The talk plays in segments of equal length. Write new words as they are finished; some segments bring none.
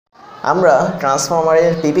আমরা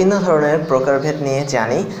ট্রান্সফরমারের বিভিন্ন ধরনের প্রকারভেদ নিয়ে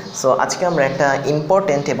জানি। সো আজকে আমরা একটা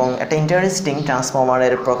ইম্পর্টেন্ট এবং একটা ইন্টারেস্টিং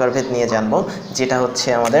ট্রান্সফরমারের প্রকারভেদ নিয়ে জানব, যেটা হচ্ছে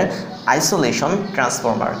আমাদের আইসোলেশন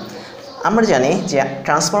ট্রান্সফরমার। আমরা জানি যে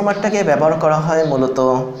ট্রান্সফরমারটাকে ব্যবহার করা হয় মূলত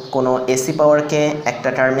কোনো এসি পাওয়ারকে একটা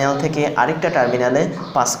টার্মিনাল থেকে আরেকটা টার্মিনালে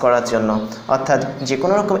পাস করার জন্য। অর্থাৎ যে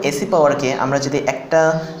কোনো রকম এসি পাওয়ারকে আমরা যদি একটা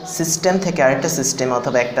সিস্টেম থেকে আরেকটা সিস্টেম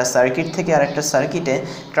অথবা একটা সার্কিট থেকে আরেকটা সার্কিটে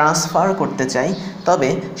ট্রান্সফার করতে চাই, তবে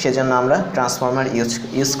সেজন্য আমরা ট্রান্সফরমার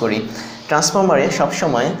ইউজ করি। ট্রান্সফরমারে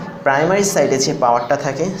সবসময় প্রাইমারি সাইডে যে পাওয়ারটা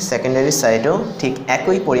থাকে, সেকেন্ডারি সাইডেও ঠিক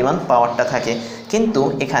একই পরিমাণ পাওয়ারটা থাকে, কিন্তু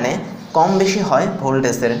এখানে কম বেশি হয়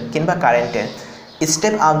ভোল্টেজের কিংবা কারেন্টের।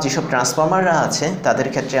 স্টেপ আপ যেসব ট্রান্সফরমাররা আছে তাদের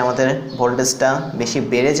ক্ষেত্রে আমাদের ভোল্টেজটা বেশি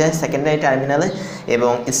বেড়ে যায় সেকেন্ডারি টার্মিনালে,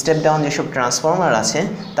 এবং স্টেপ ডাউন যেসব ট্রান্সফরমার আছে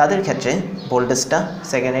তাদের ক্ষেত্রে ভোল্টেজটা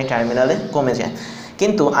সেকেন্ডারি টার্মিনালে কমে যায়।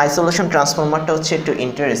 কিন্তু আইসোলেশন ট্রান্সফরমারটা হচ্ছে একটু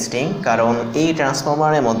ইন্টারেস্টিং, কারণ এই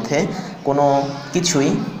ট্রান্সফরমারের মধ্যে কোনো কিছুই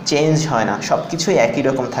চেঞ্জ হয় না, সব কিছুই একই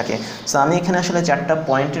রকম থাকে। সো আমি এখানে আসলে 4টা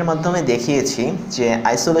পয়েন্টের মাধ্যমে দেখিয়েছি যে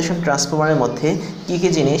আইসোলেশন ট্রান্সফরমারের মধ্যে কী কী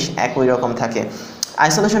জিনিস একই রকম থাকে।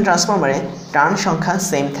 আইসোলেশন ট্রান্সফরমারে টার্ন সংখ্যা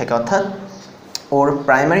সেম থাকে, অর্থাৎ ওর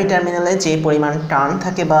প্রাইমারি টার্মিনালে যে পরিমাণ টার্ন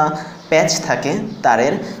থাকে বা প্যাচ থাকে,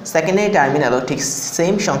 তারের সেকেন্ডারি টার্মিনালও ঠিক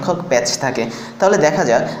সেম সংখ্যক প্যাচ থাকে। তাহলে দেখা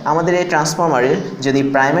যাক আমাদের এই ট্রান্সফরমারের যদি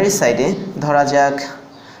প্রাইমারি সাইডে ধরা যাক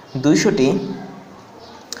 200টি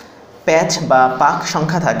প্যাচ বা পাক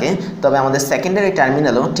সংখ্যা থাকে, তবে আমাদের সেকেন্ডারি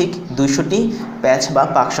টার্মিনালও ঠিক 200টি প্যাচ বা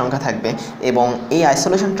পাক সংখ্যা থাকবে। এবং এই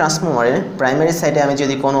আইসোলেশন ট্রান্সফরমারের প্রাইমারি সাইডে আমি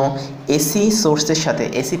যদি কোনো এসি সোর্সের সাথে,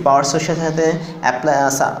 এসি পাওয়ার সোর্সের সাথে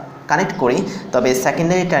কানেক্ট করি, তবে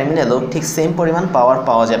সেকেন্ডারি টার্মিনালও ঠিক সেম পরিমাণ পাওয়ার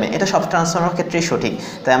পাওয়া যাবে। এটা সব ট্রান্সফরমার ক্ষেত্রেই সঠিক।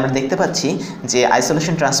 তাই আমরা দেখতে পাচ্ছি যে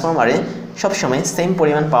আইসোলেশন ট্রান্সফরমারে সবসময় সেম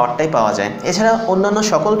পরিমাণ পাওয়ারটাই পাওয়া যায়। এছাড়া অন্যান্য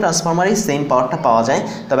সকল ট্রান্সফরমারেই সেম পাওয়ারটা পাওয়া যায়,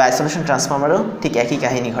 তবে আইসোলেশন ট্রান্সফরমারেও ঠিক একই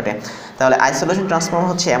কাহিনী ঘটে। তাহলে আইসোলেশন ট্রান্সফরমার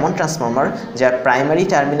হচ্ছে এমন ট্রান্সফরমার যার প্রাইমারি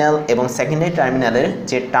টার্মিনাল এবং সেকেন্ডারি টার্মিনালের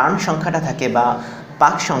যে টার্ন সংখ্যাটা থাকে বা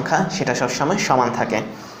পাক সংখ্যা, সেটা সবসময় সমান থাকে।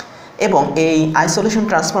 এবং এই আইসোলেশন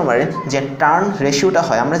ট্রান্সফরমারের যে টার্ন রেশিওটা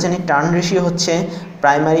হয়, আমরা জানি টার্ন রেশিও হচ্ছে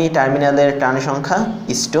প্রাইমারি টার্মিনালের টার্ন সংখ্যা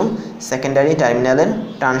ইসটু সেকেন্ডারি টার্মিনালের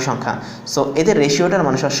টার্ন সংখ্যা। সো এদের রেশিওটার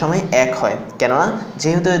মান সবসময় 1 হয়, কেননা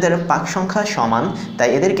যেহেতু এদের পাক সংখ্যা সমান, তাই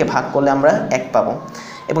এদেরকে ভাগ করলে আমরা 1 পাবো।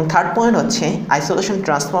 এবং থার্ড পয়েন্ট হচ্ছে আইসোলেশন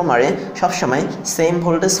ট্রান্সফরমারে সবসময় সেম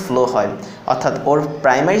ভোল্টেজ ফ্লো হয়, অর্থাৎ ওর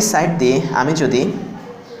প্রাইমারি সাইড দিয়ে আমি যদি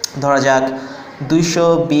ধরা যাক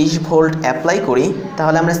 220 ভোল্ট অ্যাপ্লাই করি,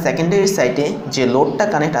 তাহলে আমরা সেকেন্ডারি সাইডে যে লোডটা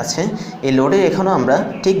কানেক্ট আছে, এই লোডের এখানেও আমরা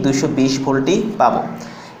ঠিক 220 ভোল্টই পাবো।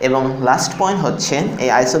 এবং লাস্ট পয়েন্ট হচ্ছে এই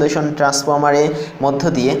আইসোলেশন ট্রান্সফরমারের মধ্য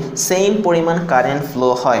দিয়ে সেম পরিমাণ কারেন্ট ফ্লো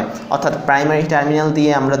হয়, অর্থাৎ প্রাইমারি টার্মিনাল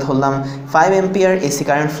দিয়ে আমরা ধরলাম 5 অ্যাম্পিয়ার এসি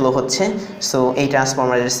কারেন্ট ফ্লো হচ্ছে। সো এই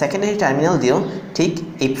ট্রান্সফরমারের সেকেন্ডারি টার্মিনাল দিয়েও ঠিক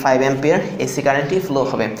এই 5 অ্যাম্পিয়ার এসি কারেন্টই ফ্লো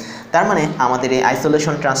হবে। তার মানে আমাদের এই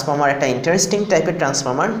আইসোলেশন ট্রান্সফরমার একটা ইন্টারেস্টিং টাইপের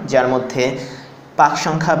ট্রান্সফরমার, যার মধ্যে পাক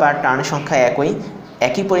সংখ্যা বা টার্ন সংখ্যা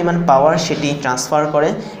একই পরিমাণ পাওয়ার সেটি ট্রান্সফার করে,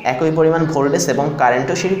 একই পরিমাণ ভোল্টেজ এবং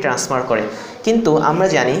কারেন্টও সেটি ট্রান্সফার করে। কিন্তু আমরা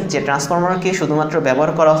জানি যে ট্রান্সফরমারকে শুধুমাত্র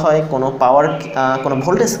ব্যবহার করা হয় কোনো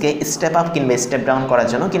ভোল্টেজকে স্টেপ আপ কিংবা স্টেপ ডাউন করার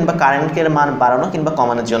জন্য, কিংবা কারেন্টের মান বাড়ানো কিংবা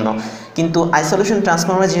কমানোর জন্য। কিন্তু আইসোলেশন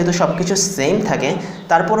ট্রান্সফরমার যেহেতু সব কিছু সেম থাকে,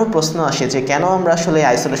 তারপরেও প্রশ্ন আসে যে কেন আমরা আসলে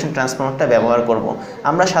আইসোলেশন ট্রান্সফরমারটা ব্যবহার করব।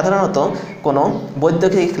 আমরা সাধারণত কোনো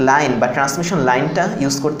বৈদ্যুতিক লাইন বা ট্রান্সমিশন লাইনটা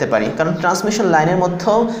ইউজ করতে পারি, কারণ ট্রান্সমিশন লাইনের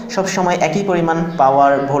মধ্যেও সবসময় একই পরিমাণ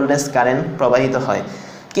পাওয়ার, ভোল্টেজ, কারেন্ট প্রবাহিত হয়।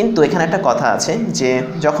 কিন্তু এখানে একটা কথা আছে যে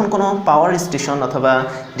যখন কোনো পাওয়ার স্টেশন অথবা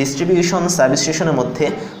ডিস্ট্রিবিউশন সাব স্টেশনের মধ্যে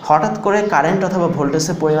হঠাৎ করে কারেন্ট অথবা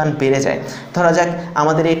ভোল্টেজের পরিমাণ বেড়ে যায়, ধরা যাক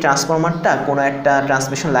আমাদের এই ট্রান্সফরমারটা কোনো একটা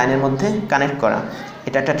ট্রান্সমিশন লাইনের মধ্যে কানেক্ট করা,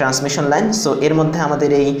 এটা একটা ট্রান্সমিশন লাইন। সো এর মধ্যে আমাদের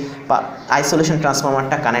এই আইসোলেশন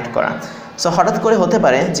ট্রান্সফরমারটা কানেক্ট করা। সো হঠাৎ করে হতে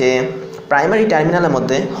পারে যে প্রাইমারি টার্মিনালের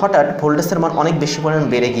মধ্যে হঠাৎ ভোল্টেজের মান অনেক বেশি পরিমাণ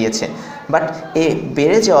বেড়ে গিয়েছে, বাট এই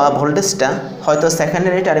বেড়ে যাওয়া ভোল্টেজটা হয়তো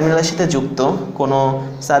সেকেন্ডারি টার্মিনালের সাথে যুক্ত কোনো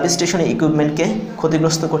সাব স্টেশনের ইকুইপমেন্টকে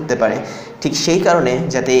ক্ষতিগ্রস্ত করতে পারে। ঠিক সেই কারণে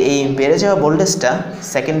যাতে এই বেড়ে যাওয়া ভোল্টেজটা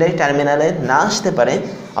সেকেন্ডারি টার্মিনালে না আসতে পারে,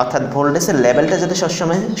 অর্থাৎ ভোল্টেজের লেভেলটা যাতে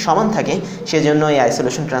সবসময় সমান থাকে, সেজন্য এই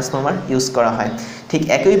আইসোলেশন ট্রান্সফরমার ইউজ করা হয়। ঠিক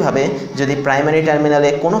একইভাবে যদি প্রাইমারি টার্মিনালে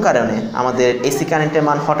কোনো কারণে আমাদের এসি কারেন্টের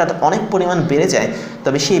মান হঠাৎ অনেক পরিমাণ বেড়ে যায়,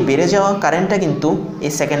 তবে সেই বেড়ে যাওয়া কারেন্টটা কিন্তু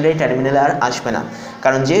এই সেকেন্ডারি টার্মিনালে আর আসবে না,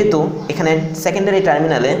 কারণ যেহেতু এখানে সেকেন্ডারি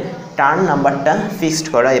টার্মিনালে টার্ন নাম্বারটা ফিক্সড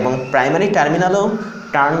করা এবং প্রাইমারি টার্মিনালেও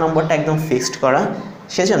টার্ন নম্বরটা একদম ফিক্সড করা,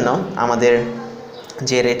 সেজন্য আমাদের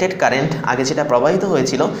যে রেটেড কারেন্ট আগে যেটা প্রবাহিত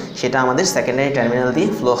হয়েছিল সেটা আমাদের সেকেন্ডারি টার্মিনাল দিয়ে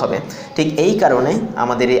ফ্লো হবে। ঠিক এই কারণে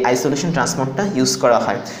আমাদের এই আইসোলেশন ট্রান্সফরমারটা ইউজ করা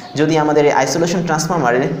হয়। যদি আমাদের এই আইসোলেশন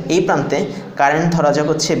ট্রান্সফরমারের এই প্রান্তে কারেন্ট ধরা যাক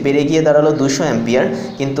হচ্ছে বেড়ে গিয়ে দাঁড়ালো 200 অ্যাম্পিয়ার,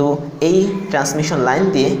 কিন্তু এই ট্রান্সমিশন লাইন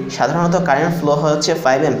দিয়ে সাধারণত কারেন্ট ফ্লো হয় হচ্ছে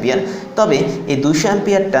 5 অ্যাম্পিয়ার। তবে এই 200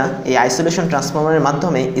 অ্যাম্পিয়ারটা এই আইসোলেশন ট্রান্সফরমারের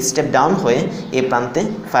মাধ্যমে স্টেপ ডাউন হয়ে এই প্রান্তে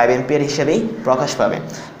 5 অ্যাম্পিয়ার হিসেবেই প্রকাশ পাবে।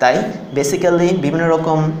 তাই বেসিক্যালি বিভিন্ন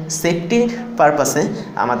রকম সেফটির পারপাসে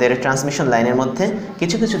আমাদের ট্রান্সমিশন লাইনের মধ্যে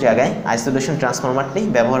কিছু কিছু জায়গায় আইসোলেশন ট্রান্সফরমারটি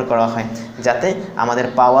ব্যবহার করা হয়, যাতে আমাদের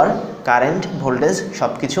পাওয়ার, কারেন্ট, ভোল্টেজ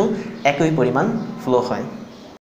সব কিছু একই পরিমাণ ফ্লো হয়।